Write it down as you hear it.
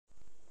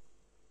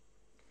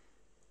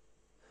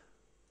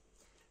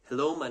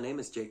Hello, my name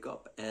is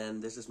Jacob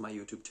and this is my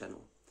YouTube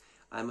channel.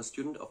 I'm a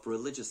student of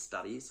religious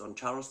studies on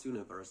Charles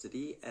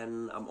University,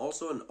 and I'm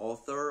also an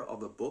author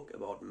of a book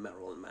about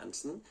Marilyn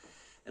Manson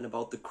and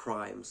about the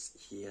crimes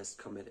he has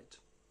committed.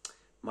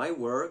 My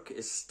work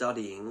is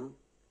studying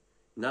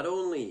not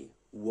only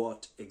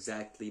what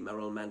exactly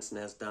Marilyn Manson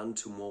has done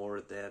to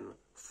more than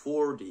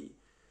 40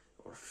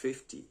 or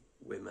 50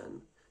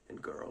 women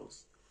and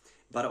girls,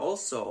 but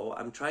also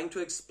I'm trying to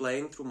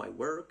explain through my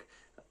work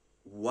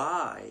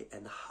why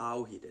and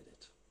how he did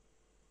it.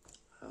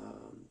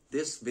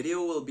 This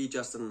video will be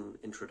just an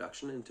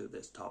introduction into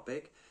this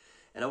topic,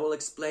 and I will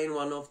explain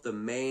one of the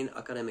main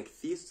academic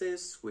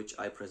theses which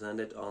I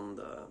presented on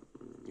the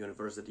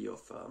University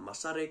of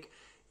Masaryk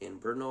in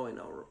Brno in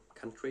our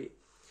country,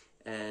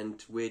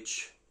 and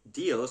which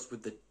deals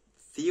with the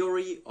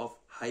theory of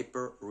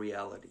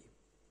hyperreality.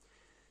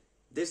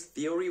 This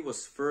theory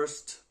was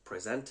first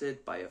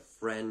presented by a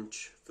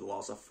French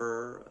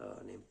philosopher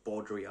named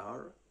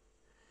Baudrillard.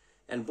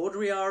 And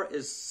Baudrillard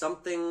is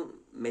something,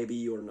 maybe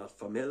you're not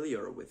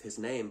familiar with his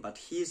name, but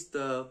he's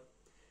the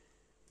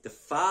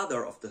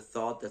father of the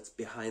thought that's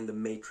behind the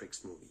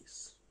Matrix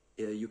movies.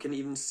 You can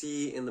even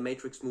see in the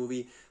Matrix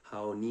movie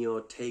how Neo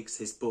takes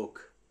his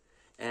book.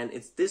 And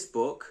it's this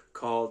book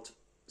called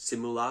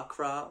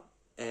Simulacra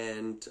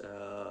and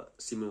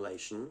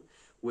Simulation,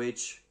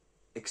 which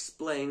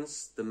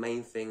explains the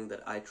main thing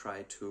that I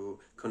try to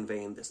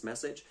convey in this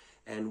message,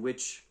 and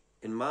which,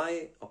 in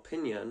my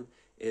opinion,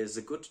 is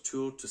a good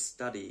tool to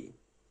study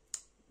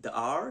the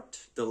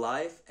art, the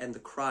life, and the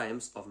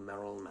crimes of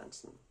Marilyn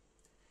Manson.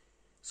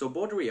 So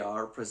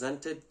Baudrillard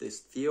presented this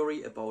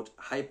theory about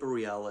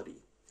hyperreality.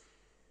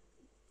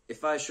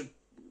 If I should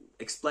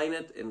explain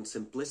it in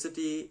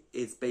simplicity,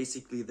 it's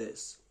basically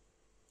this.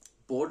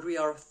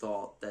 Baudrillard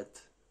thought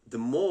that the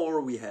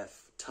more we have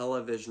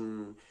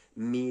television,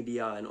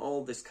 media, and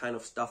all this kind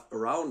of stuff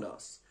around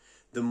us,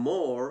 the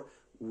more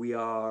we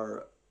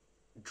are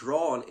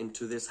drawn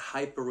into this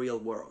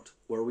hyperreal world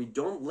where we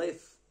don't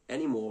live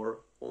anymore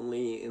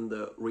only in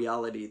the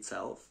reality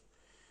itself,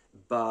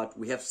 but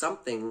we have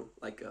something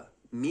like a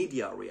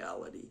media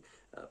reality,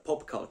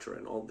 pop culture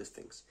and all these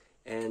things.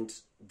 And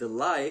the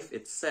life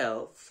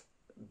itself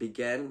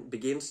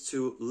begins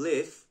to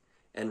live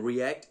and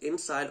react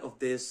inside of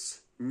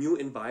this new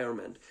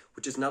environment,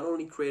 which is not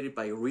only created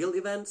by real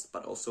events,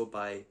 but also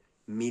by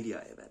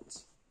media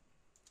events.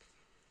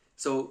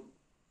 So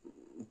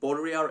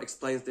Baudrillard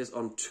explains this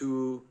on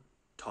two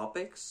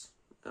topics,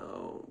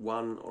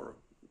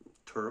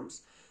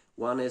 terms.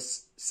 One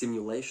is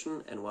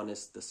simulation and one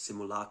is the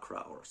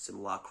simulacra or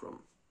simulacrum.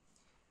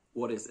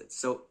 What is it?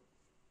 So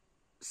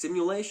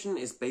simulation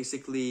is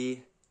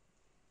basically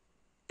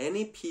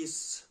any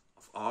piece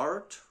of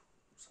art,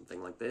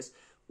 something like this,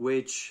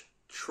 which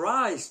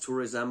tries to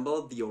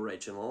resemble the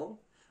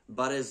original,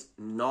 but is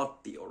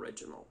not the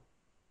original.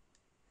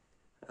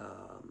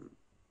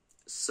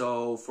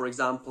 So, for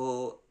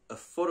example, a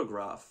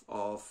photograph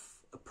of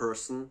a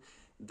person,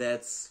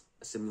 that's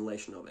a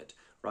simulation of it,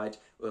 right?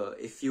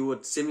 If you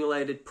would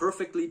simulate it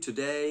perfectly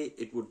today,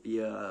 it would be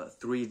a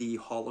 3D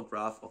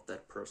holograph of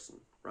that person,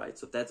 right?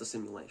 So that's a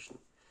simulation.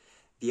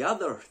 The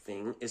other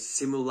thing is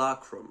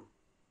simulacrum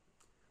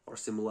or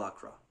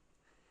simulacra.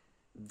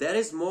 That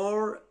is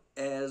more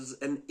as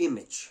an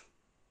image.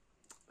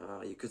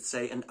 You could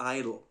say an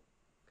idol.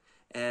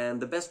 And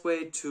the best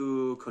way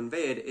to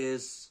convey it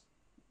is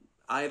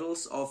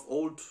idols of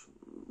old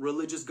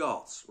religious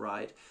gods,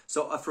 right?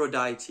 So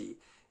Aphrodite,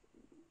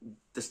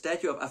 the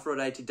statue of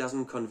Aphrodite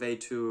doesn't convey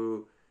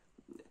to,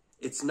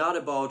 it's not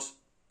about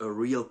a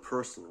real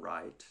person,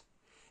 right?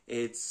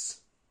 It's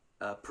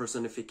a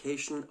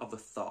personification of a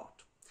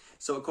thought.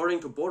 So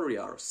according to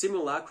Baudrillard,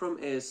 simulacrum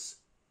is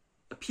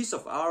a piece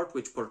of art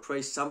which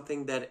portrays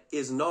something that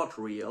is not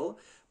real,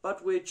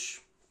 but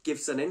which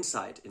gives an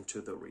insight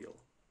into the real.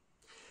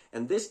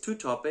 And these two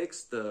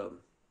topics, the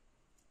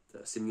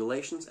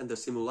simulations and the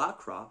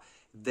simulacra,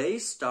 they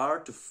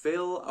start to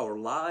fill our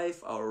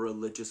life, our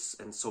religious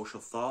and social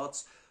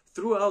thoughts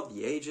throughout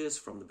the ages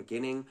from the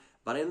beginning,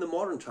 but in the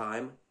modern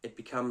time it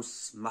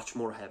becomes much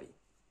more heavy.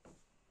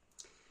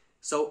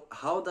 So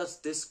how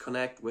does this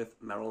connect with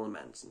Marilyn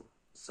Manson?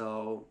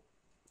 So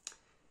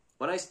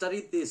when I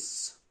studied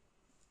this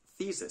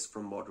thesis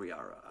from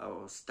Baudrillard,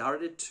 I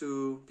started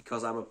to,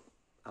 because I'm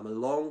a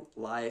long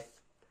life,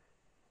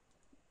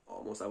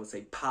 almost I would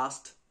say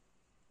past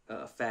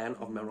fan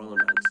of Marilyn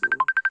Manson,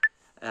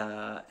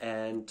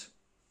 and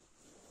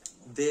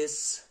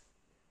this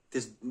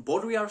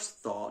Baudrillard's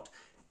thought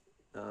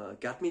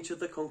got me to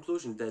the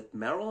conclusion that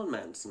Marilyn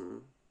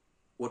Manson,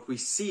 what we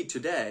see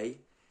today,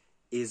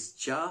 is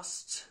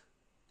just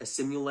a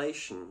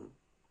simulation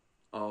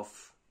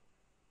of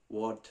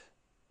what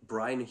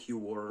Brian Hugh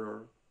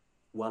Warner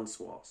once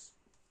was.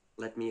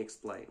 Let me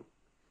explain.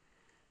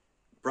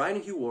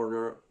 Brian Hugh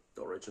Warner,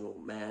 the original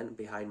man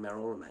behind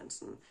Marilyn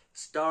Manson,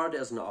 started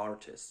as an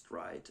artist,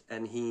 right?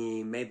 And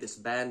he made this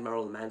band,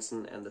 Marilyn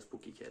Manson and the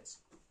Spooky Kids.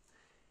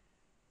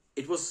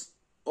 It was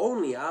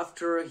only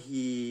after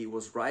he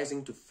was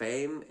rising to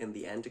fame in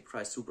the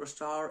Antichrist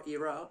Superstar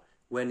era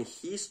when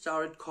he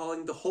started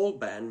calling the whole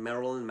band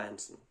Marilyn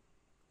Manson.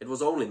 It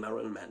was only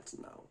Marilyn Manson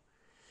now.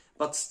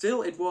 But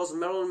still, it was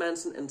Marilyn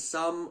Manson and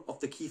some of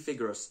the key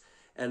figures.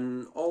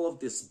 And all of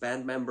these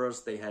band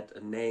members, they had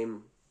a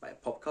name by a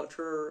pop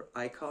culture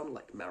icon,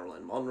 like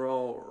Marilyn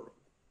Monroe or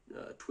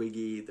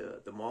Twiggy,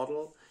 the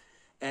model.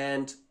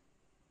 And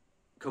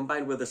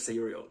combined with a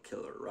serial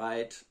killer,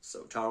 right?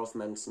 So Charles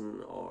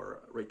Manson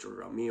or Richard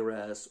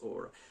Ramirez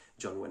or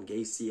John Wayne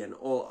Gacy and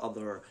all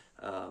other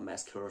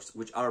mass killers,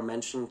 which are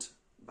mentioned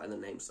by the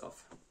names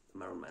of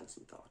Marilyn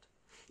Manson thought.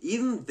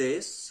 Even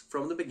this,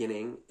 from the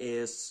beginning,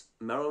 is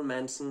Marilyn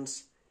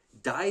Manson's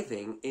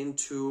diving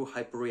into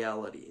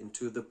hyperreality,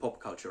 into the pop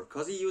culture,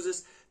 because he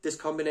uses this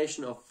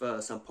combination of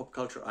some pop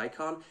culture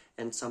icon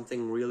and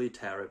something really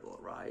terrible,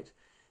 right?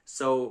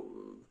 So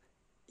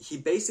he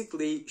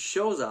basically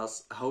shows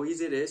us how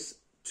easy it is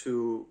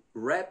to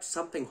wrap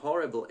something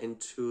horrible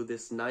into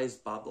this nice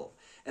bubble.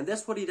 And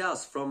that's what he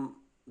does from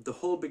the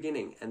whole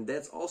beginning. And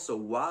that's also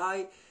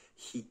why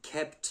he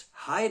kept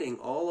hiding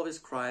all of his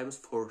crimes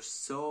for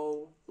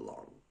so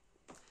long.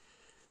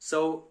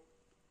 So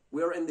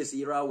we're in this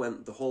era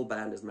when the whole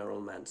band is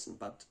Marilyn Manson,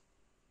 but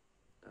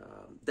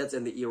that's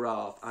in the era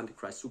of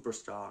Antichrist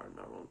Superstar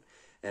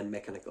and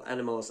Mechanical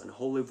Animals and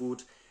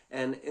Hollywood.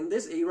 And in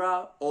this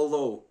era,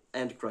 although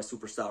Antichrist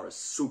Superstar is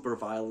super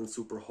violent,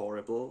 super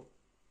horrible,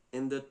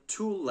 in the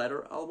two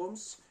latter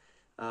albums,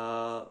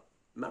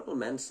 Marilyn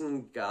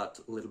Manson got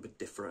a little bit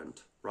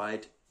different,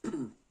 right?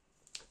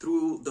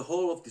 Through the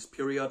whole of this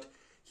period,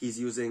 he's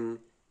using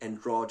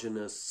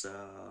androgynous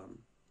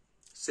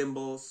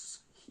symbols.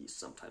 He's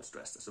sometimes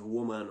dressed as a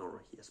woman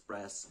or he has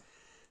breasts.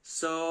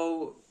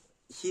 So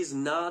he's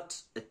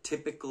not a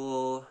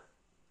typical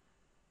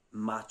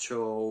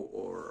macho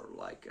or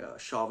like a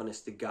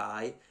chauvinistic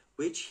guy,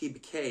 which he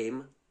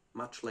became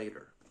much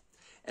later.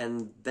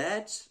 And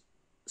that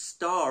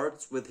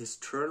starts with his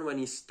turn when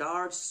he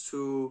starts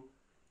to,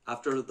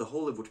 after the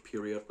Hollywood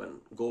period, when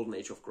Golden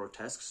Age of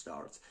Grotesque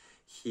starts,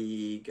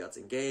 he gets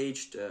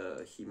engaged,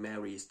 he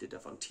marries the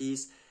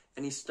Devantees,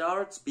 and he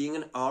starts being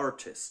an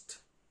artist.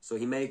 So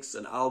he makes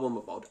an album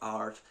about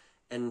art,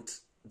 and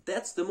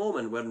that's the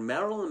moment when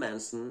Marilyn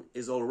Manson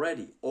is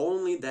already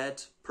only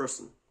that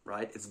person,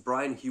 right? It's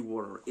Brian Hugh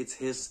Warner, it's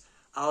his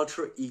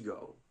alter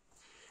ego.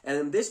 And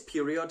in this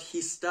period,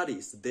 he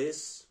studies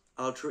this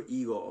alter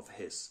ego of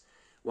his.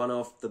 One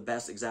of the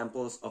best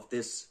examples of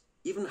this,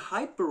 even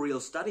hyper-real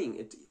studying,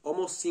 it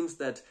almost seems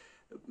that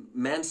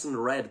Manson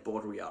read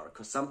Baudrillard,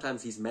 because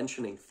sometimes he's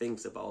mentioning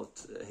things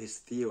about his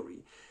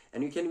theory.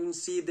 And you can even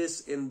see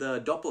this in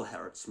the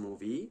Doppelherz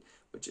movie,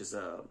 which is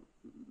a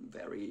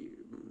very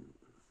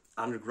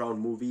underground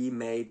movie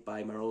made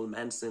by Marilyn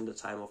Manson, the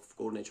time of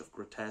Golden Age of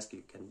Grotesque.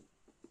 You can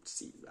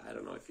see, I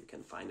don't know if you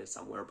can find it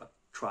somewhere, but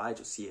try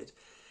to see it.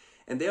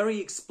 And there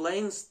he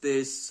explains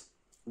this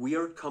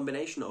weird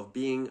combination of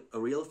being a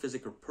real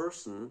physical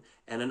person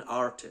and an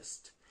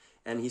artist.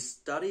 And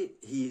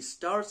he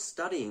starts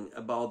studying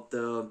about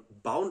the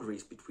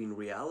boundaries between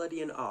reality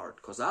and art.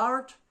 Because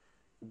art,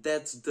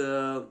 that's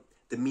the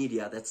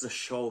media, that's the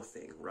show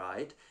thing,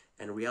 right?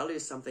 And reality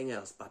is something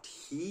else. But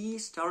he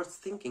starts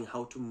thinking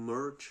how to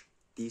merge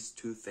these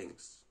two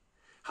things.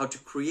 How to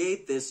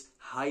create this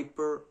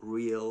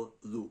hyper-real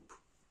loop.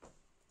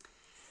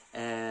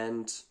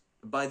 And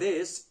by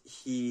this,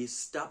 he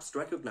stops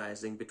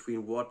recognizing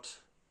between what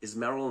is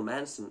Marilyn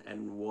Manson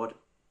and what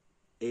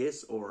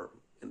is, or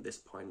in this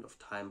point of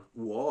time,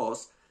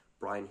 was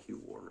Brian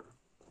Hugh Warner.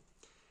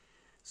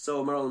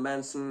 So Marilyn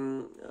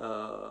Manson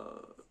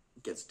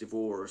gets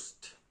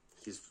divorced.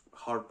 He's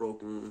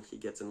heartbroken. He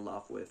gets in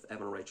love with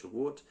Evan Rachel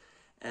Wood.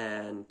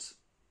 And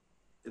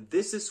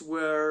this is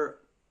where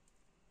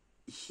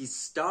he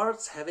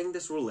starts having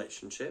this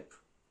relationship.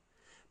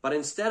 But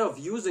instead of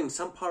using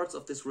some parts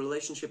of this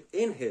relationship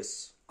in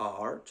his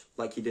art,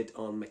 like he did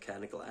on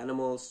Mechanical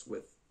Animals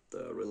with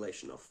the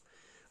relation of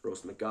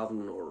Rose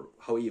McGovern, or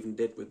how he even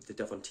did with the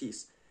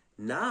Devantees,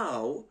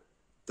 now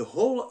the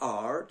whole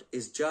art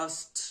is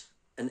just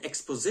an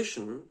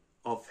exposition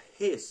of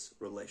his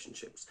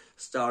relationships,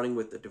 starting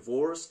with the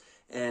divorce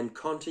and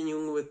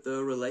continuing with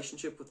the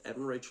relationship with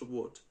Evan Rachel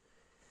Wood.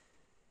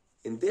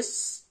 In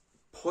this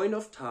point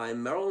of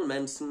time, Marilyn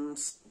Manson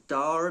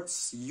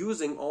starts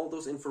using all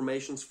those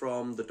informations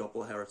from the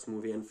Doppelherz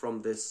movie and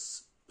from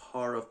this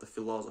part of the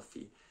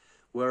philosophy,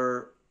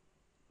 where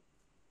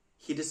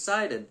he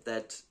decided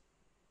that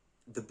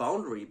the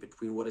boundary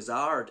between what is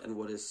art and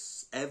what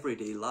is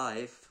everyday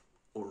life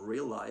or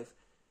real life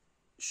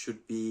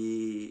should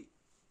be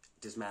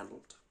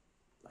dismantled,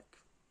 like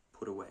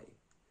put away.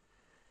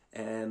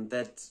 And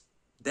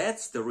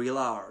that's the real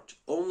art,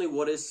 only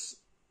what is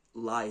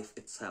life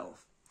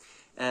itself.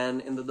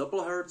 And in the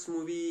Doppelherz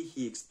movie,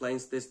 he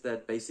explains this,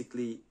 that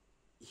basically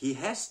he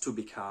has to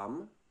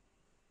become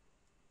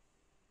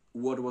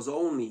what was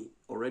only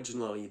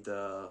originally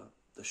the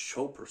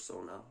show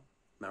persona,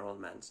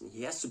 Marilyn Manson.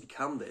 He has to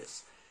become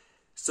this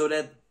so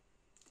that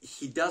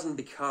he doesn't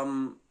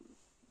become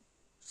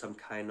some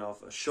kind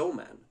of a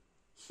showman.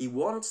 He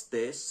wants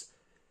this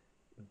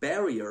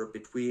barrier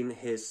between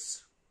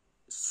his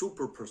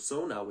super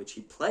persona, which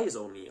he plays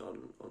only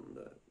on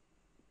the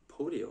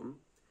podium,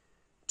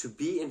 to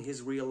be in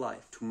his real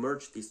life, to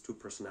merge these two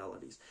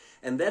personalities.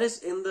 And that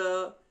is in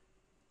the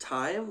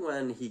time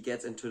when he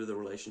gets into the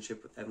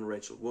relationship with Evan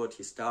Rachel Wood.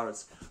 He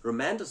starts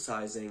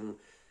romanticizing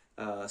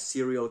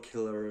serial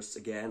killers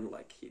again,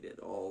 like he did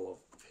all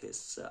of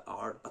his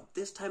art, but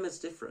this time it's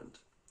different.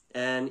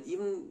 And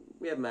even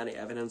we have many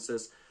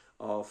evidences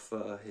of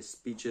his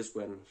speeches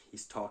when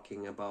he's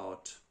talking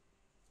about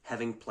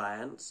having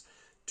plans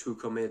to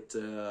commit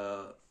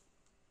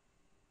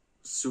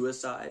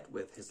suicide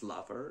with his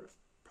lover.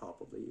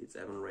 Probably it's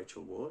Evan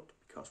Rachel Wood,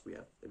 because we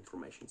have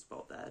information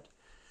about that.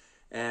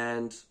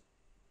 And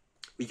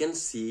we can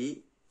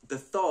see the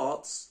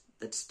thoughts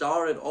that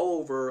started all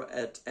over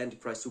at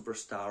Antichrist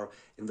Superstar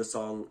in the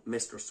song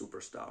Mr.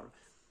 Superstar.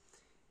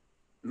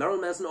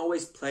 Marilyn Manson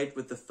always played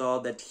with the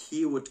thought that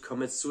he would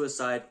commit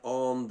suicide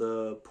on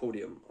the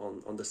podium,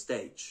 on the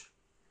stage.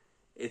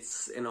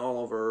 It's in all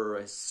over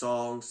his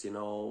songs, you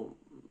know,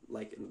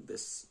 like in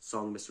this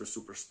song Mr.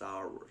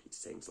 Superstar, where he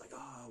sings like,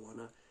 oh, I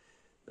wanna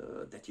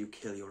that you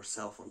kill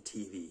yourself on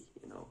TV,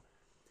 you know.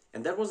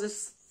 And that was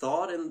his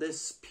thought in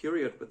this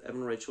period with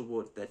Evan Rachel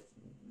Wood, that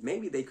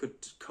maybe they could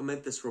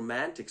commit this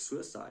romantic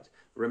suicide.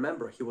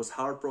 Remember, he was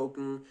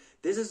heartbroken.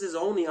 This is his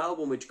only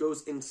album which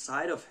goes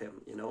inside of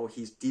him, you know.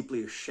 He's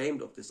deeply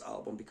ashamed of this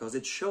album because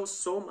it shows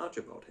so much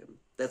about him.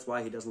 That's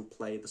why he doesn't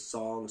play the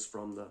songs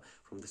from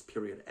this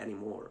period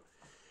anymore.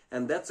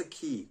 And that's a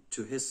key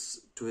to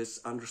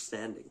his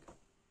understanding.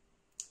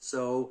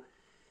 So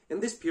in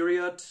this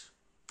period,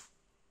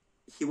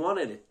 he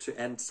wanted it to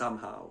end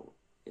somehow,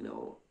 you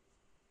know,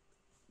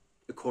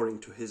 according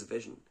to his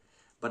vision.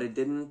 But it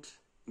didn't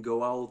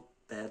go out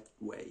that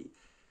way.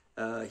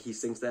 He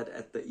sings that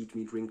at the Eat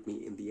Me, Drink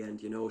Me in the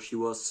end, you know. She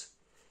was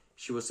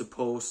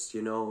supposed,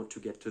 you know, to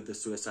get to the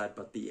suicide,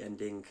 but the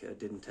ending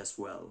didn't test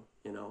well,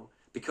 you know.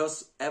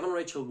 Because Evan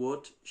Rachel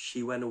Wood,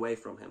 she went away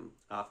from him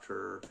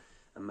after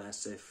a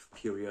massive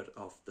period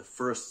of the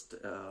first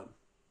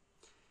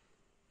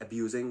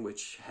abusing,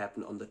 which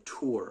happened on the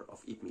tour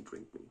of Eat Me,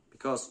 Drink Me.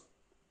 Because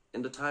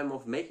in the time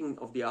of making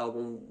of the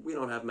album, we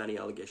don't have many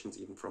allegations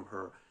even from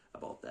her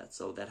about that.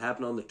 So that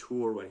happened on the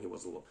tour when he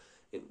was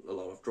in a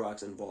lot of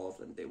drugs involved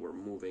and they were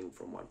moving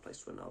from one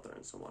place to another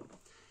and so on.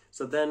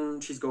 So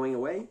then she's going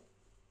away,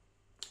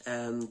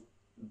 and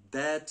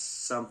that's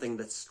something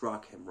that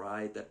struck him,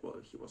 right? That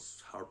he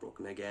was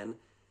heartbroken again.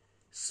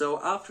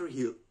 So after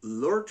he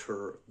lured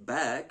her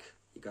back,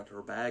 he got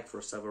her back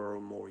for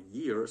several more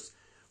years,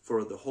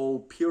 for the whole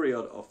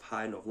period of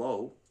High and of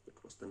Low,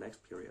 which was the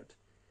next period,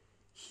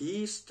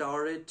 he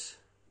started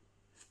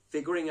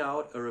figuring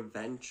out a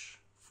revenge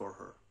for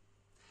her.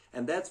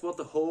 And that's what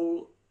the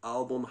whole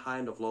album High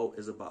and of Low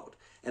is about.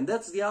 And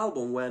that's the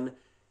album when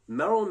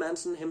Marilyn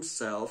Manson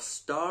himself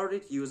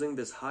started using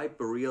this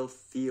hyperreal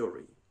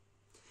theory.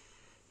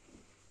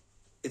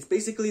 It's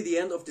basically the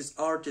end of this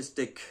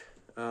artistic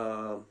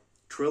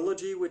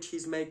trilogy which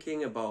he's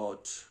making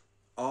about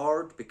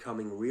art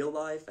becoming real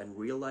life and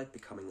real life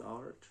becoming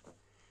art.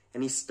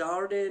 And he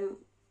started,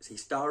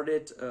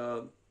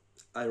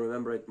 I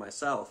remember it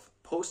myself,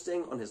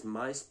 posting on his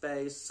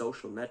MySpace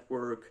social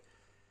network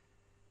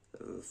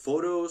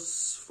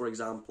photos, for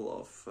example,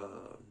 of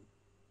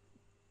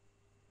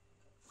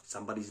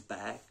somebody's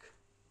back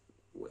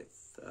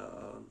with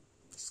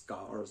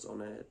scars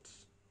on it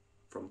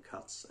from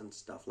cuts and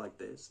stuff like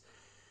this.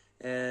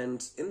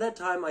 And in that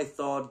time I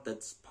thought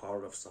that's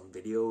part of some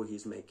video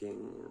he's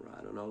making,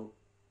 I don't know.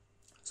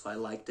 So I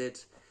liked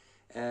it.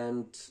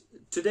 And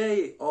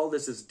today all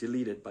this is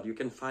deleted, but you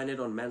can find it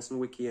on Manson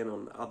Wiki and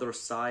on other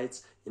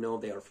sites. You know,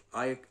 they are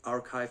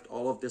archived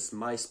all of this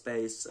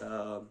MySpace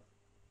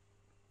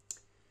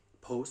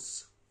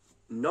posts.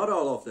 Not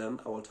all of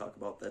them, I will talk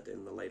about that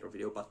in the later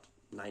video, but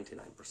 99%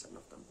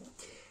 of them,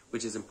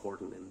 which is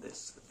important in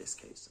this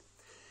case.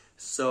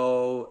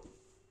 So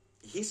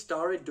he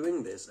started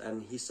doing this,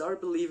 and he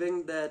started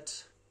believing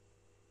that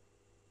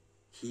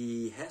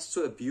he has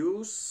to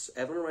abuse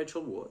Evan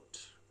Rachel Wood,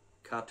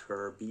 cut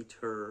her, beat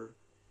her,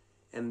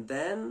 and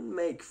then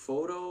make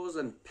photos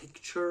and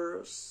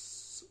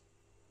pictures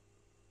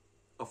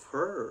of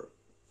her,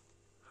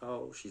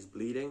 how she's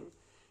bleeding,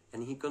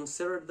 and he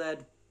considered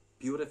that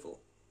beautiful.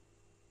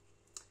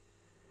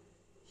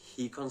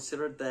 He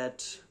considered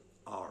that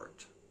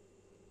art,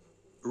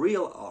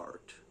 real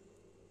art,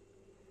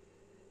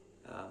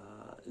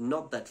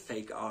 not that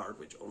fake art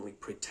which only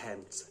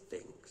pretends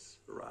things,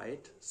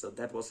 right? So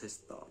that was his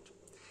thought.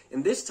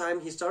 In this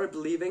time he started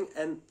believing,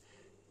 and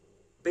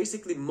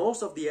basically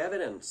most of the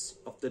evidence,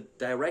 of the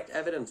direct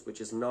evidence, which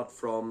is not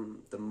from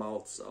the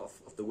mouths of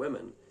the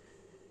women,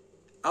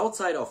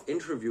 outside of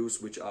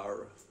interviews which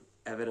are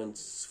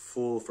evidence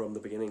full from the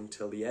beginning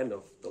till the end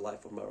of the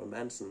life of Marilyn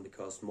Manson,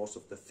 because most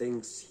of the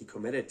things he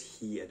committed,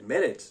 he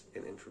admitted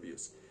in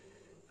interviews.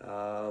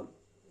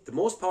 The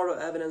most part of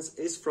evidence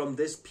is from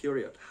this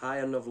period, High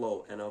and of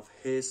Low, and of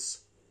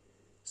his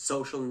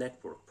social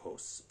network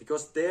posts.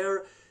 Because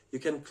there you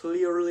can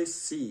clearly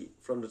see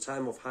from the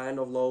time of High and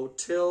of Low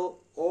till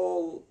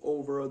all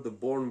over the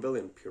Born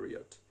Villain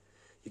period.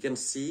 you can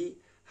see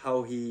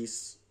how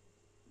he's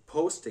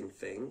posting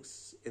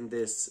things in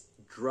this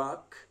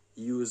drug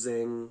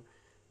using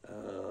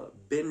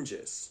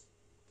binges.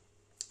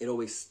 It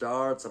always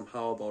starts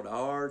somehow about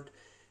art,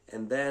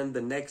 and then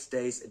the next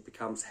days it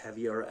becomes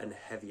heavier and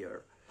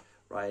heavier,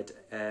 right?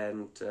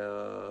 And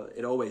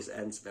it always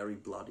ends very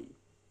bloody.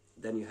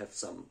 Then you have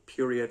some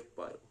period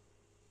while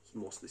he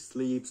mostly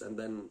sleeps, and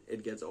then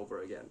it gets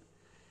over again.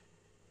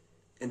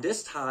 And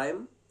this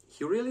time,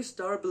 he really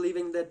started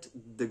believing that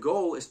the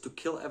goal is to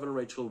kill Evan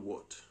Rachel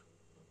Wood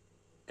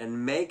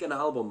and make an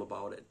album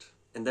about it,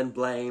 and then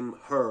blame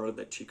her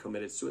that she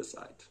committed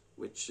suicide,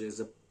 which is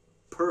a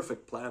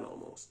perfect plan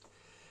almost.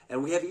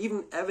 And we have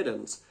even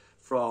evidence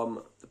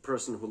from the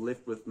person who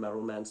lived with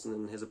Marilyn Manson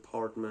in his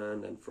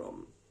apartment, and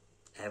from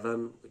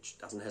Evan, which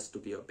doesn't have to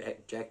be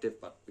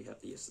objective, but we have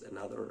these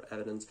another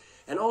evidence.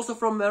 And also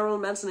from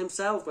Marilyn Manson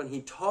himself, when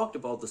he talked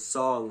about the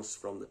songs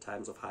from the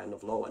times of High and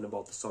of Low and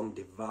about the song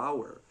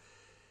Devour.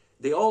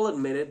 They all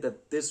admitted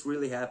that this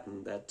really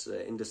happened, that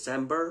in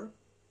December,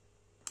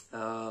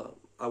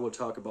 I will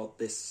talk about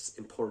this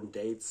important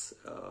dates,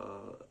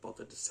 about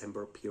the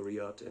December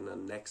period in the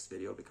next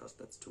video, because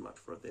that's too much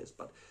for this,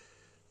 but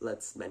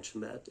let's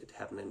mention that it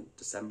happened in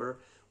December.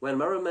 When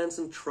Marilyn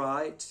Manson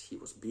tried, he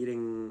was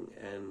beating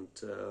and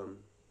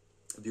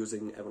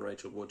abusing Evan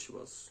Rachel Wood. She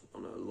was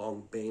on a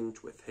long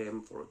binge with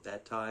him for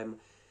that time.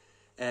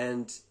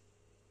 And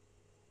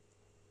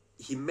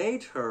he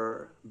made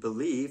her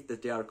believe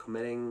that they are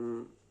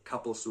committing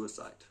couple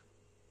suicide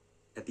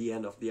at the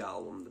end of the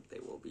album, that they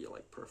will be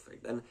like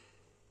perfect. And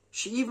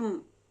she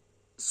even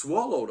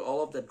swallowed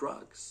all of the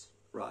drugs,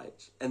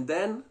 right? And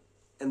then,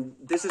 and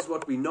this is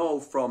what we know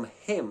from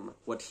him,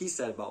 what he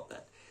said about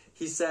that.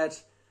 He said,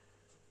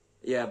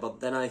 yeah, but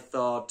then I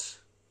thought,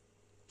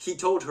 he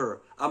told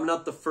her, I'm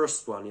not the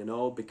first one, you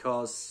know,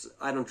 because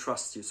I don't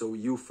trust you, so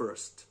you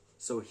first.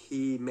 So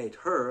he made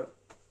her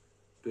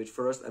do it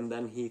first, and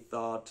then he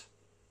thought,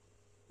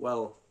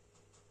 well,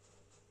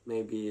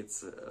 maybe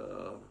it's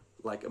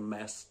like a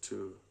mess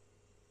to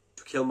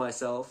kill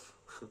myself.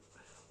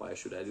 Why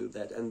should I do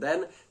that? And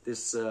then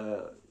this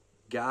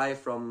guy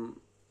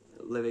from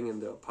living in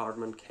the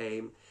apartment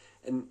came,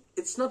 and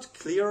it's not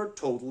clear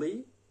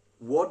totally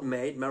what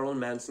made Marilyn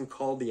Manson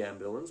call the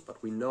ambulance,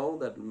 but we know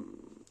that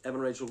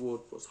Evan Rachel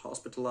Wood was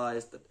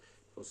hospitalized, that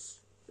it was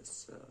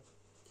this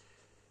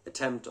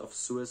attempt of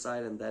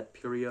suicide in that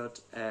period.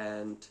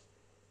 And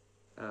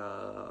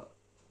I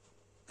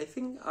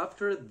think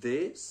after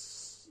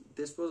this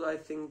was, I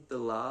think, the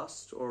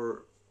last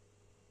or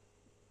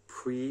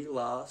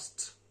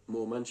pre-last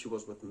moment she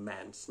was with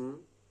Manson,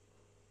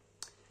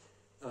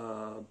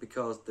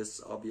 because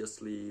this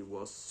obviously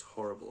was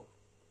horrible.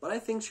 But I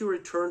think she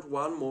returned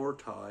one more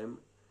time,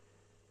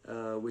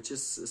 which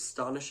is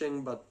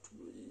astonishing, but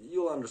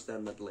you'll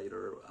understand that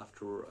later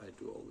after I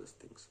do all these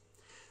things.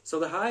 So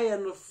the High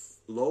and of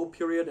Low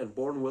period and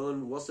Born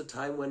Villain was the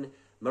time when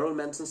Marilyn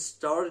Manson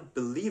started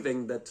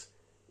believing that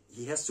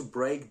he has to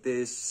break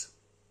this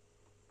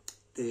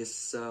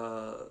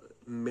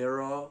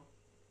mirror,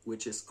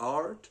 which is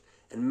art,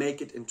 and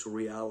make it into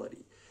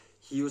reality.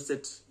 He used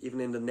it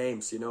even in the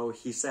names, you know.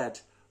 He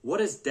said,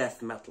 what is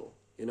death metal,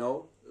 you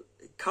know?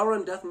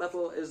 Current death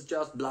metal is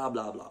just blah,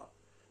 blah, blah.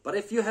 But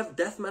if you have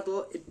death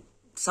metal,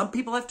 some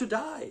people have to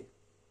die,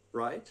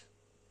 right?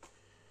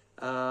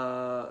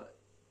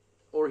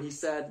 Or he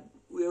said,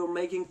 we're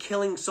making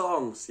killing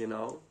songs, you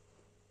know?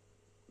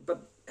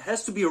 But it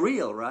has to be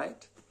real,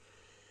 right?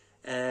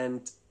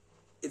 And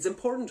it's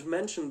important to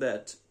mention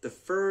that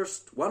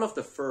one of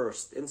the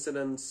first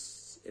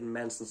incidents in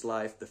Manson's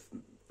life, the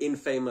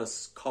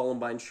infamous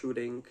Columbine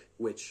shooting,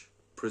 which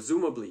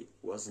presumably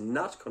was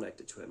not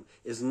connected to him,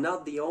 is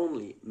not the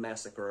only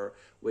massacre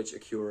which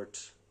occurred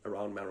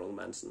around Marilyn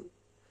Manson.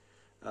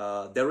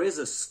 There is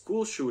a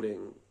school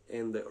shooting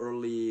in the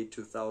early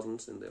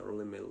 2000s, in the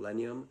early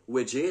millennium,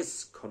 which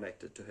is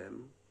connected to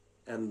him,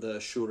 and the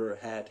shooter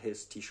had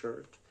his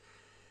t-shirt.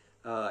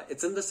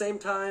 It's in the same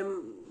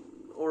time,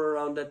 or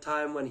around that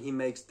time, when he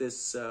makes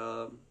this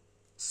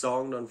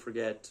song. Don't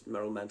forget,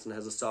 Marilyn Manson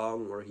has a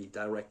song where he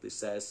directly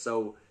says,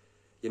 so,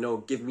 you know,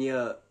 give me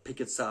a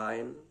picket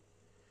sign,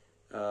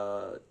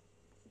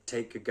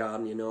 take a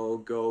gun, you know,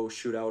 go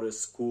shoot out a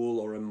school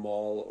or a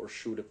mall, or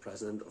shoot a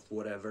president of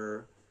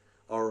whatever,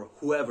 or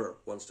whoever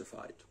wants to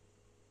fight.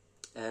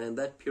 And in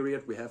that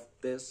period we have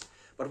this,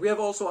 but we have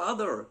also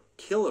other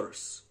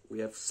killers. We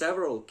have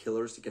several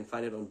killers, you can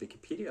find it on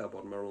Wikipedia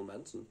about Marilyn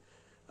Manson.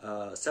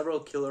 Several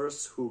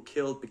killers who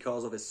killed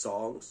because of his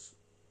songs,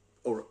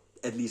 or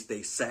at least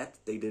they said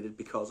they did it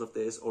because of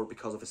this, or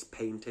because of his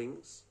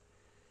paintings.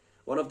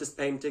 One of these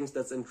paintings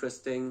that's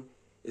interesting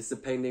is the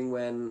painting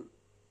when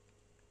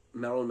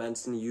Marilyn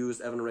Manson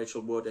used Evan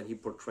Rachel Wood and he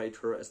portrayed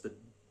her as the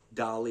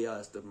Dahlia,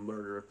 as the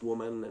murdered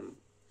woman, and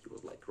he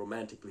was like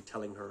romantically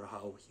telling her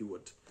how he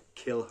would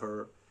kill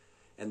her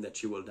and that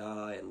she will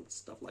die and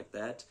stuff like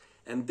that.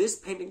 And this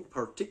painting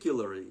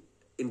particularly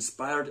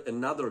inspired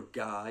another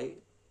guy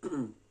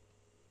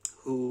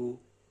who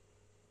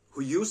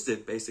used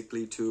it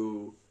basically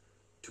to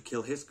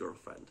kill his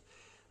girlfriend.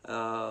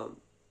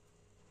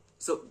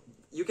 So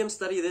you can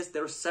study this.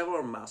 There are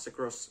several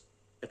massacres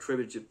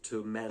attributed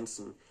to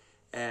Manson,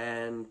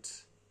 and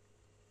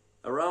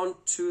around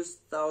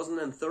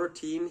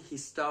 2013 he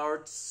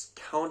starts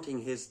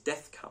counting his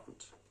death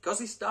count, because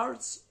he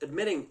starts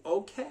admitting,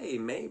 okay,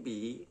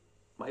 maybe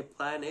my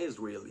plan is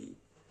really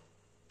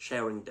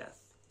sharing death,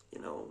 you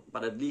know,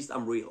 but at least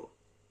I'm real.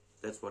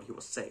 That's what he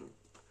was saying.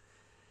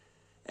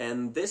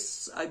 And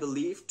this I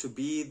believe to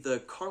be the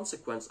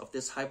consequence of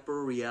this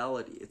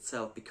hyper-reality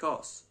itself,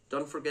 because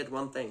don't forget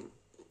one thing.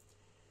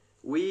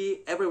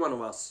 Every one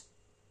of us,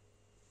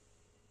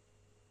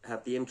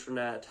 have the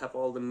internet, have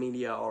all the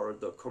media or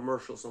the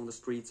commercials on the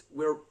streets.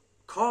 We're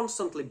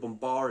constantly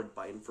bombarded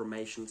by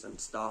informations and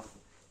stuff.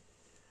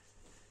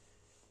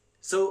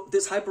 So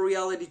this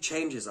hyper-reality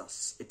changes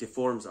us. It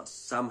deforms us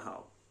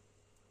somehow.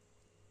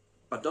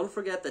 But don't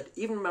forget that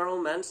even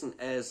Marilyn Manson,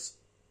 as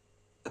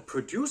a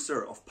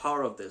producer of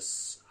part of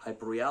this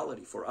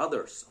hyper-reality for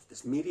others, of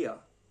this media,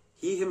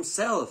 he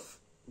himself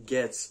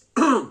gets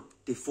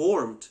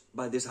deformed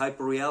by this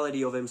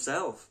hyper-reality of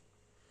himself.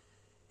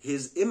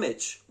 His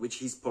image, which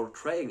he's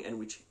portraying and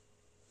which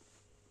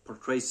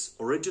portrays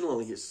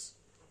originally his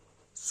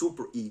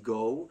super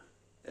ego,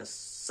 as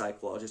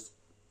psychologists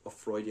of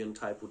Freudian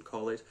type would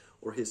call it,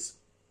 or his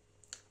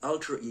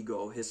alter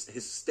ego, his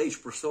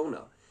stage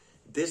persona,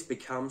 this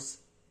becomes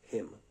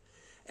him.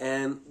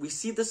 And we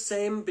see the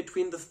same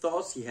between the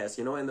thoughts he has,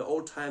 you know. In the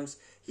old times,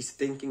 he's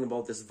thinking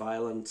about this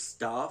violent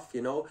stuff,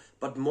 you know,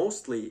 but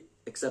mostly,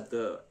 except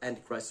the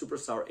Antichrist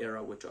Superstar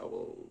era, which I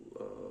will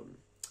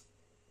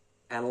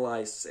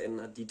analyze in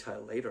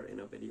detail later in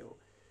a video,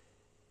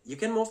 you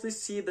can mostly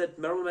see that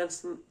Marilyn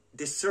Manson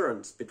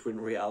discerns between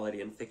reality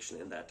and fiction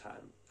in that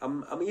time.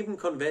 I'm even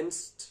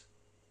convinced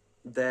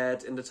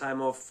that in the time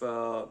of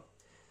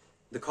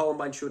the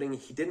Columbine shooting,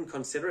 he didn't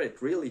consider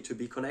it really to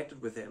be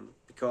connected with him,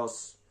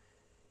 because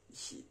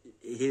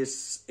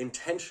his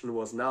intention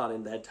was not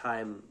in that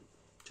time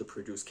to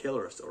produce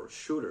killers or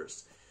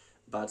shooters,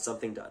 but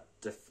something that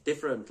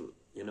different,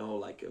 you know,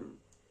 like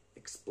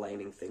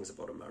explaining things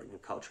about American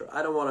culture.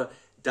 I don't want to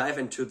dive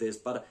into this,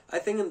 but I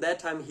think in that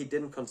time he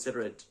didn't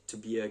consider it to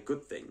be a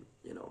good thing,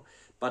 you know.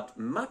 But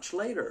much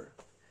later,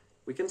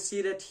 we can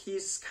see that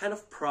he's kind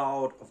of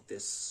proud of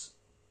this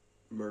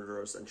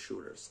murderers and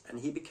shooters, and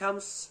he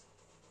becomes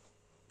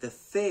the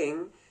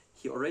thing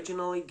he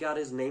originally got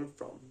his name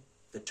from,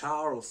 the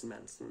Charles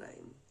Manson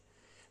name.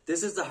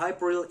 This is the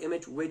hyperreal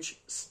image which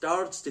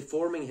starts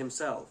deforming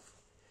himself.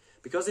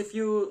 Because if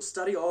you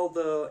study all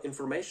the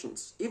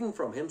informations, even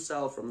from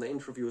himself, from the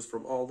interviews,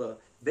 from all the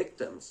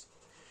victims,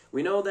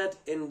 we know that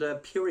in the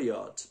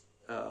period,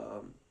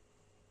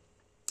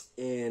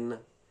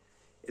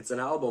 it's an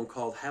album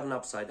called Heaven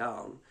Upside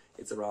Down,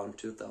 it's around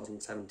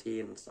 2017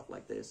 and stuff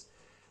like this,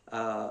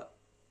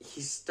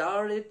 he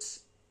started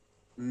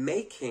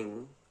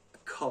making a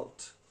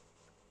cult.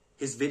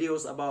 His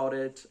videos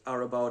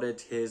are about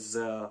it, his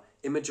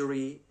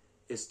imagery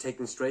is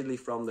taken straightly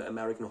from the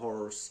American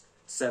Horror's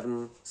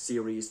 7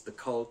 series, The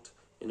Cult.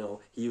 You know,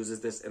 he uses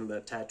this in the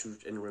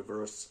Tattooed in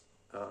Reverse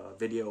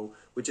video,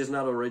 which is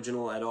not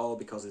original at all,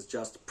 because it's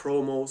just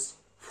promos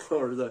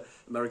for the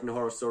American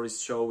Horror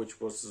Stories show, which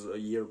was a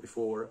year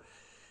before.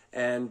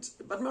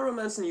 But Marilyn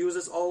Manson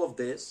uses all of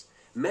this.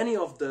 Many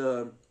of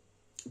the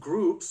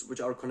groups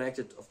which are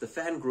connected, of the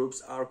fan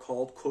groups, are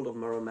called Cult of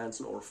Marilyn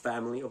Manson or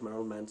Family of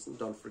Marilyn Manson.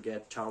 Don't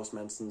forget, Charles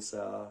Manson's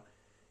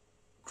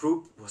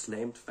group was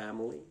named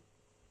Family.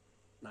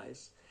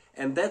 Nice.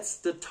 And that's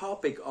the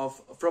topic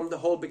of, from the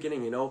whole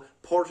beginning, you know,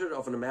 Portrait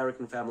of an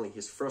American Family,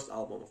 his first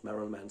album of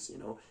Marilyn Manson,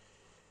 you know.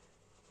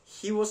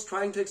 He was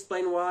trying to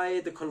explain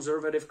why the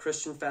conservative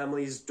Christian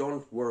families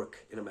don't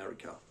work in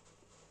America.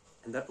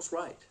 And that was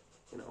right,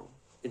 you know,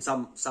 in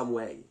some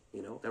way,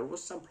 you know. There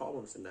was some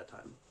problems in that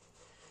time.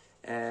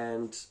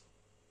 And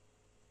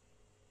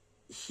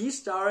he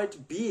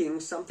started being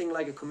something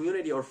like a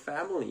community or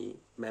family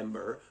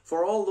member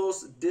for all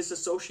those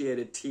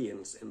disassociated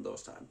teens in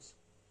those times.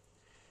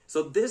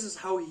 So this is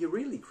how he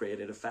really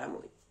created a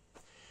family.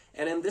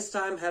 And in this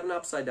time, Heaven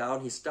Upside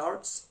Down, he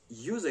starts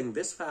using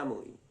this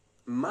family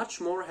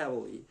much more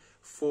heavily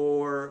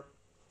for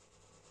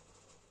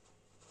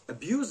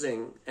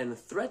abusing and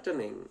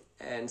threatening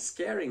and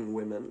scaring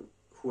women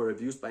who were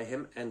abused by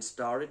him, and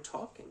started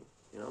talking.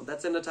 You know,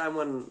 that's in the time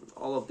when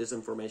all of this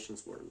information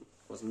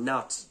was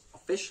not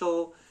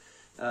official.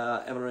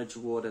 Evan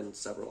Rachel Wood and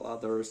several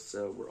others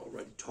were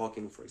already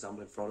talking, for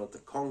example, in front of the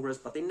Congress,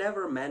 but they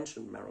never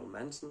mentioned Marilyn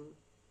Manson.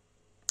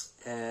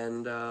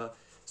 And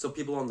so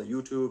people on the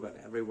YouTube and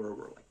everywhere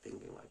were like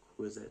thinking like,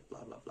 who is it,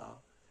 blah, blah, blah.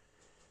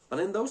 But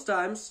in those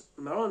times,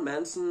 Marilyn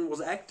Manson was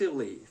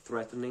actively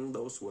threatening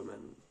those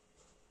women.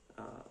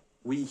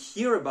 We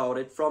hear about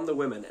it from the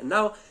women. And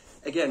now,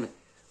 again,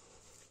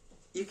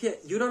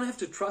 you don't have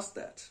to trust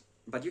that.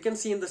 But you can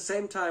see in the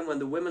same time when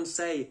the women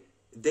say,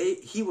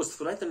 he was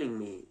threatening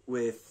me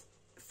with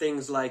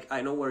things like,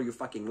 I know where you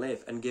fucking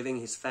live, and giving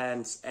his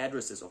fans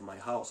addresses of my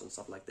house and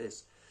stuff like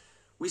this.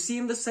 We see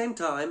in the same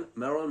time,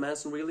 Marilyn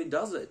Manson really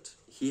does it.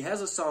 He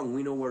has a song,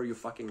 We Know Where You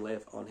Fucking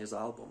Live, on his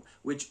album,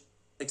 which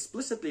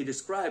explicitly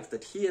describes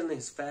that he and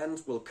his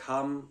fans will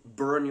come,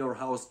 burn your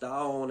house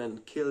down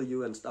and kill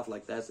you and stuff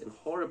like that in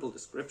horrible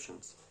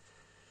descriptions.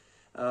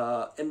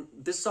 And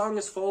this song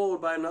is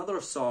followed by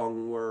another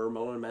song where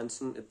Marilyn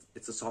Manson,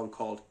 it's a song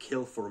called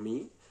Kill For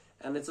Me.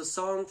 And it's a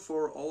song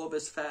for all of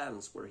his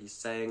fans where he's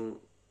saying,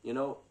 you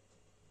know,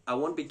 I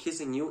won't be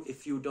kissing you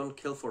if you don't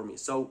kill for me.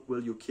 So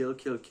will you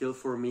kill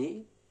for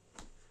me?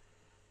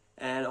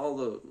 And all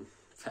the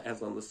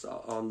fans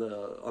on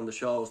the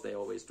shows, they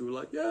always do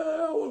like,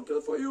 yeah, I will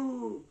kill for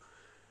you.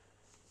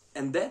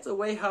 And that's a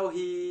way how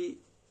he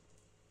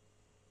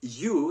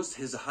used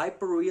his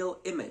hyperreal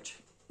image,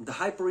 the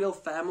hyperreal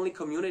family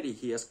community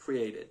he has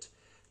created,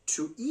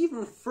 to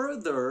even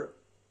further,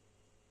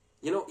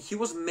 you know, he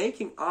was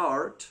making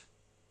art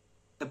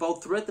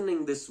about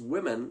threatening this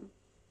women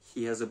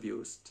he has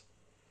abused.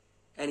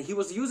 And he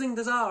was using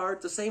this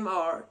art, the same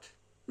art,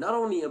 not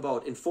only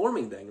about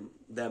informing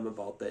them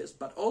about this,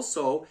 but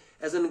also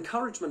as an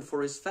encouragement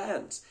for his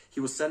fans. He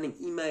was sending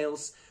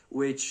emails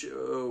which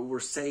were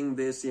saying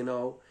this, you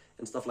know,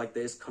 and stuff like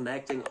this,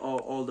 connecting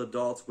all the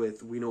dots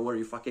with, we know where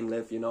you fucking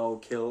live, you know,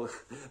 kill,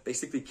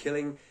 basically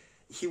killing.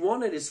 He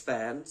wanted his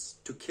fans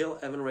to kill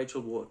Evan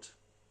Rachel Wood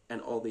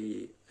and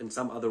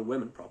some other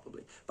women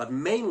probably. But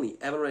mainly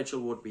Evan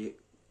Rachel Wood,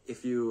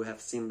 if you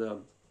have seen the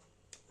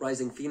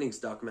Rising Phoenix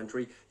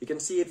documentary, you can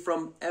see it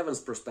from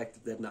Evan's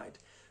perspective that night.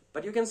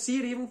 But you can see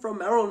it even from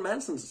Marilyn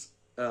Manson's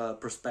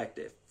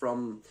perspective,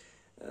 from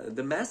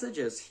the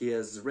messages he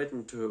has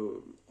written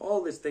to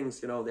all these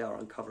things, you know, they are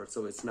uncovered.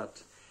 So it's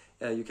not,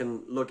 you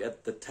can look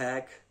at the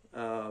tag,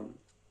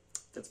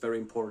 that's very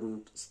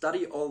important.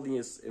 Study all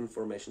these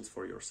informations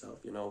for yourself,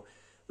 you know.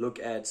 Look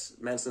at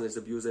Manson is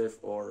abusive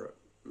or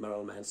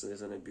Marilyn Manson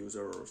is an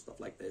abuser or stuff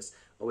like this.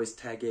 Always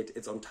tag it.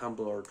 It's on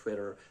Tumblr or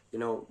Twitter. You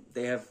know,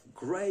 they have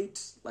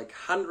great, like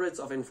hundreds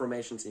of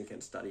informations you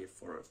can study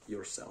for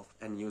yourself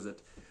and use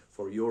it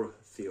for your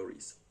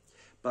theories.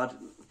 But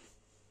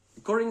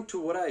according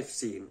to what I've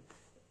seen,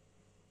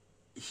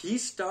 he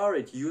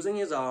started using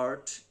his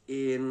art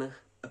in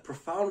a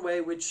profound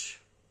way, which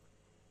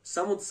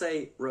some would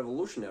say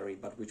revolutionary,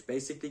 but which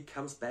basically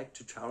comes back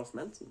to Charles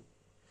Manson.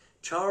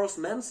 Charles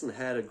Manson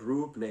had a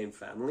group named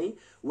Family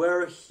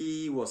where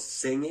he was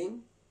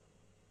singing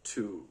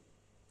to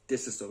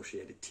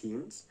disassociated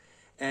teens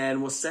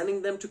and was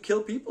sending them to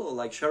kill people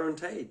like Sharon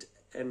Tate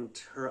and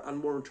her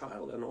unborn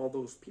child and all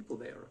those people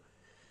there.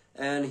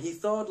 And he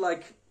thought,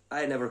 like,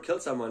 I never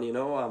killed someone, you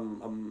know,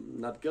 I'm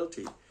not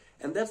guilty.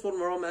 And that's what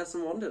Marilyn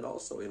Manson wanted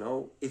also, you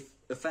know. If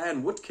a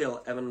fan would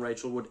kill Evan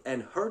Rachel Wood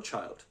and her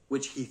child,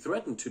 which he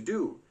threatened to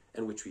do,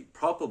 and which we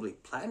probably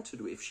planned to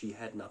do if she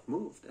had not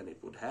moved and it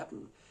would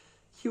happen,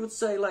 he would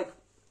say, like,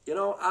 you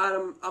know,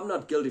 I'm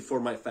not guilty for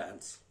my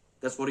fans.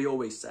 That's what he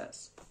always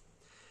says.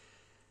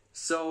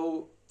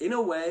 So, in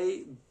a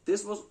way,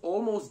 this was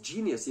almost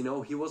genius, you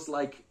know. He was,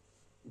 like,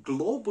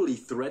 globally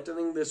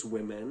threatening these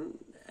women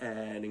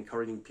and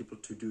encouraging people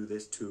to do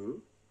this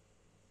too.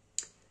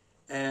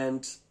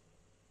 And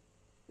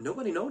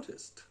nobody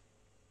noticed.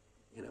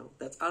 You know,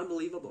 that's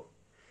unbelievable.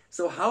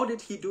 So how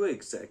did he do it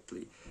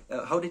exactly?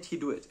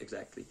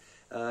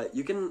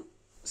 You can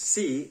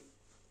see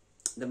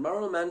that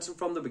Marilyn Manson,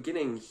 from the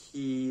beginning,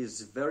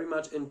 he's very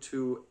much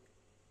into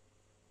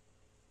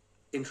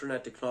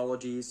internet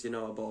technologies, you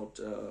know, about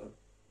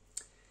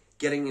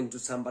getting into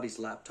somebody's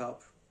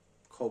laptop,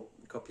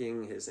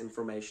 copying his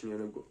information, you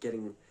know,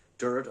 getting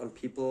dirt on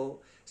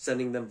people,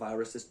 sending them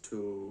viruses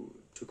to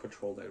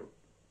control their,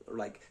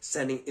 like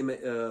sending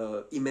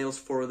emails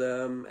for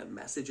them and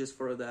messages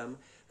for them.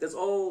 That's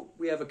all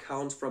we have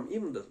accounts from,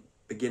 even the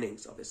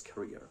beginnings of his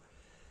career.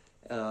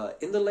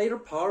 In the later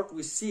part,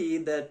 we see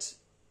that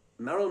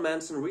Marilyn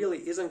Manson really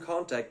is in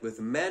contact with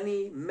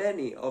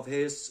many of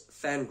his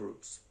fan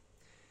groups.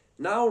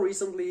 Now,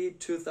 recently,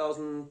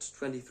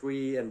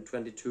 2023 and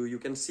 22, you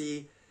can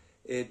see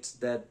it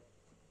that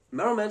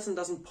Marilyn Manson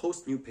doesn't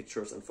post new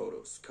pictures and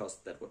photos because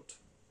that would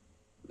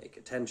make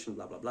attention,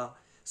 blah, blah, blah.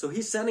 So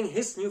he's sending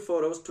his new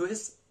photos to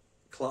his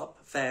club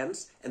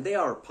fans and they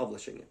are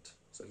publishing it.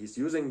 So he's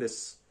using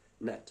this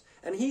net.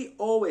 And he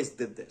always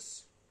did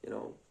this, you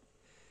know.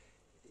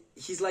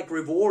 He's like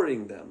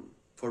rewarding them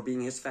for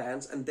being his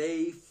fans and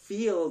they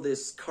feel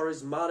this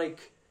charismatic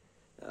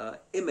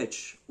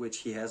image which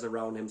he has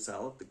around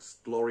himself, this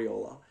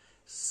gloriola.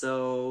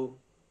 So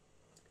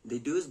they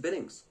do his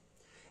biddings.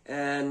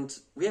 And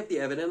we have the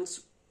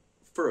evidence,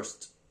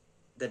 first,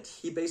 that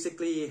he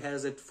basically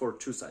has it for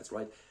two sides,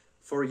 right?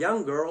 For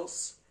young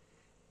girls,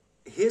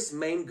 his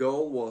main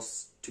goal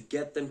was to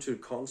get them to a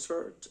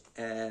concert,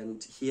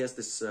 and he has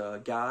this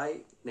guy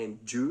named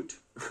Jude.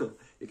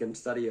 You can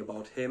study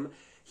about him.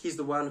 He's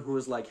the one who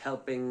is like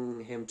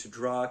helping him to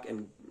drug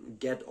and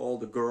get all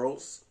the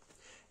girls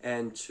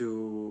and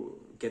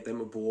to get them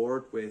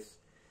aboard with,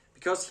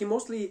 because he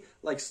mostly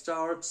like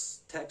starts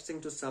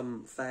texting to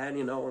some fan,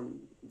 you know, and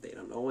they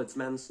don't know it's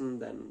Manson,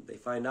 then they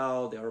find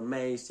out, they are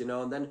amazed, you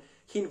know, and then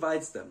he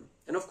invites them.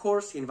 And of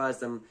course he invites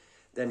them,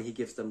 then he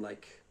gives them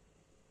like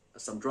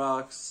some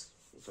drugs.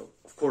 So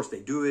of course they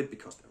do it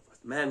because they're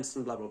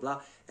Manson, blah, blah,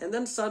 blah. And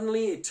then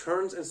suddenly it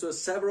turns into a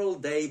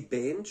several-day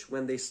binge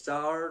when they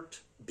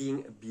start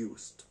being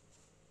abused.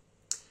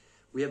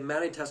 We have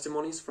many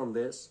testimonies from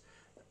this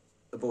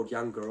about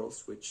young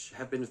girls which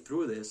have been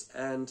through this,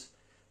 and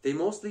they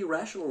mostly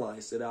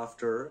rationalize it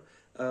after,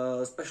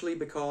 especially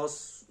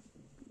because,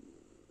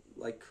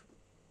 like,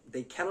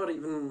 they cannot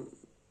even...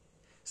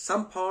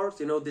 Some parts,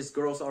 you know, these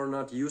girls are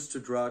not used to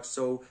drugs,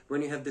 so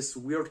when you have this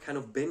weird kind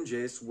of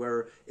binges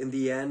where in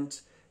the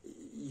end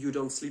you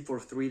don't sleep for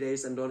 3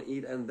 days and don't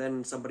eat, and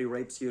then somebody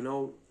rapes you, you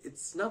know,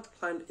 it's not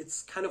planned,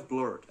 it's kind of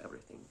blurred,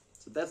 everything.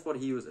 So that's what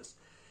he uses.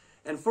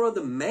 And for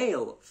the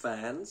male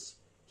fans,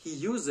 he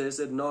uses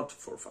it not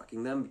for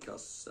fucking them,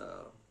 because,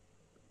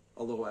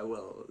 although I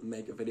will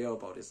make a video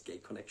about his gay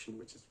connection,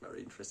 which is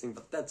very interesting,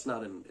 but that's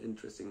not an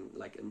interesting,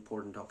 like,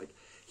 important topic.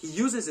 He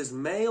uses his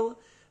male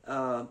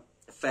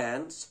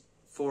fans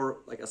for,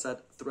 like I said,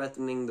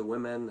 threatening the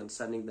women and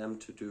sending them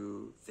to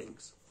do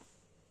things.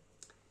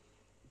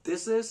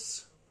 This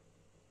is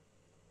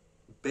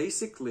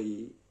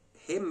basically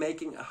him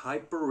making a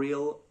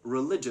hyper-real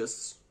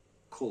religious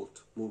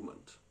cult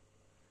movement.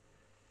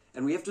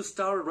 And we have to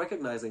start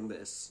recognizing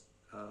this.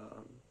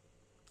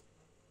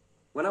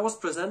 When I was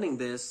presenting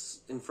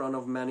this in front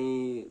of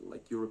many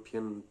like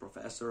European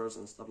professors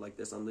and stuff like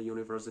this on the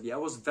university, I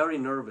was very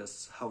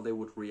nervous how they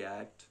would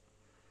react,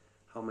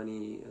 how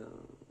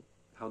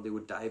they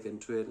would dive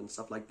into it and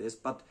stuff like this.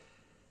 But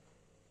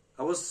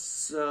I was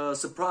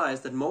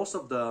surprised that most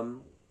of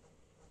them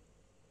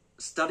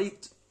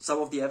studied some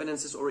of the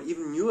evidences or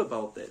even knew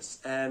about this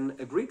and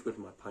agreed with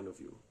my point of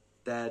view,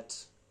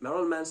 that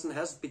Marilyn Manson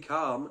has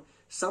become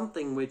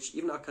something which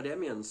even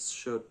academians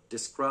should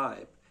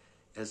describe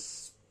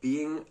as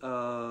being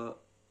a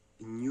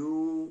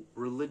new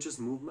religious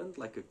movement,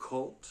 like a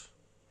cult,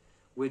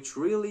 which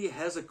really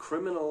has a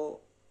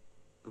criminal,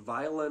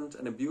 violent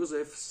and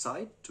abusive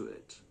side to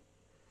it.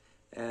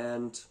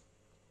 And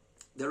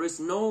there is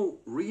no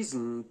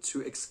reason to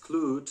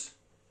exclude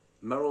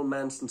Marilyn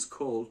Manson's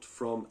cult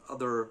from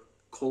other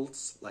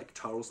cults like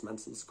Charles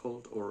Manson's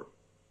cult, or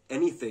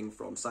anything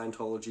from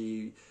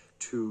Scientology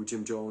to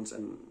Jim Jones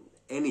and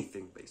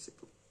anything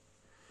basically.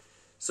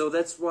 So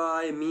that's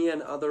why me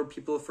and other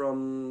people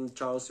from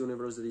Charles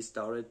University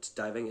started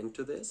diving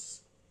into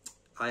this.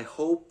 I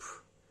hope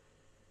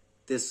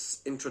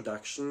this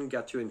introduction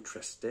got you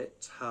interested,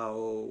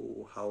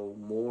 how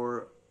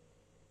more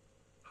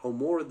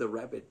the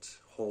rabbit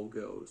hole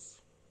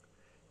goes,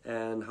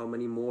 and how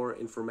many more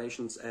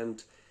informations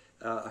and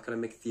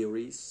academic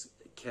theories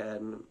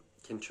can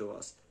show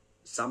us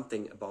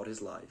something about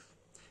his life.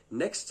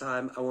 Next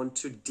time I want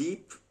to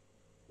deep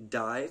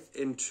dive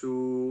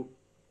into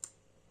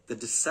the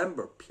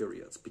December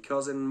periods,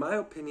 because in my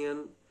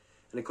opinion,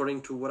 and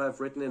according to what I've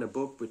written in a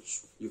book,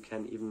 which you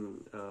can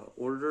even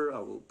order, I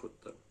will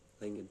put the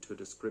link into the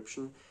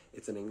description,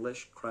 it's in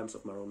English, Crimes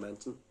of Marilyn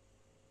Manson.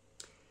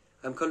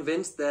 I'm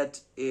convinced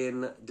that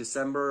in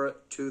December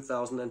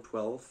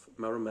 2012,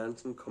 Marilyn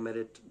Manson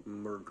committed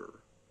murder.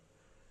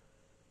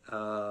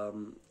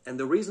 And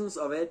the reasons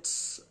of it,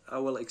 I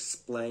will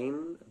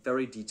explain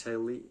very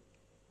detailedly.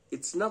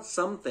 It's not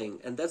something,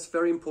 and that's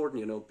very important,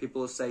 you know,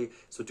 people say,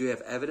 so do you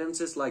have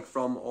evidences like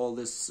from all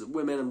this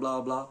women and blah,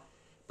 blah,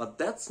 but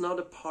that's not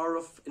a part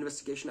of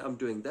investigation I'm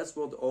doing. That's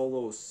what all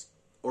those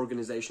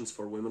organizations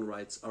for women's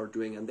rights are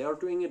doing, and they are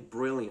doing it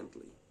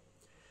brilliantly.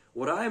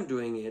 What I'm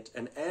doing it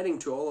and adding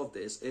to all of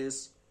this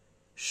is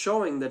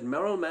showing that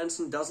Marilyn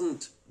Manson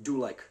doesn't do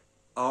like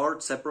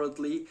art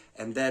separately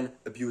and then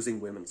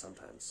abusing women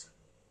sometimes.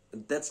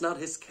 That's not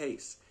his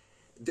case.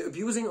 The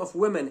abusing of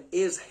women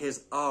is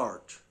his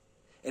art.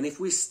 And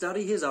if we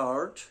study his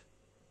art,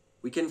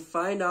 we can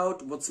find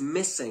out what's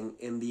missing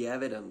in the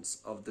evidence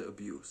of the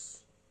abuse.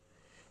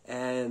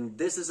 And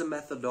this is a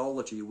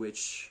methodology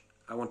which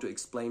I want to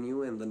explain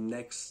you in the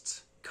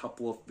next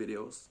couple of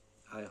videos.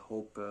 I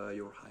hope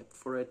you're hyped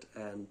for it,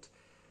 and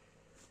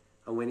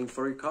I'm waiting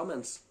for your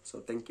comments.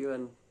 So thank you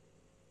and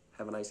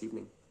have a nice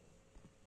evening.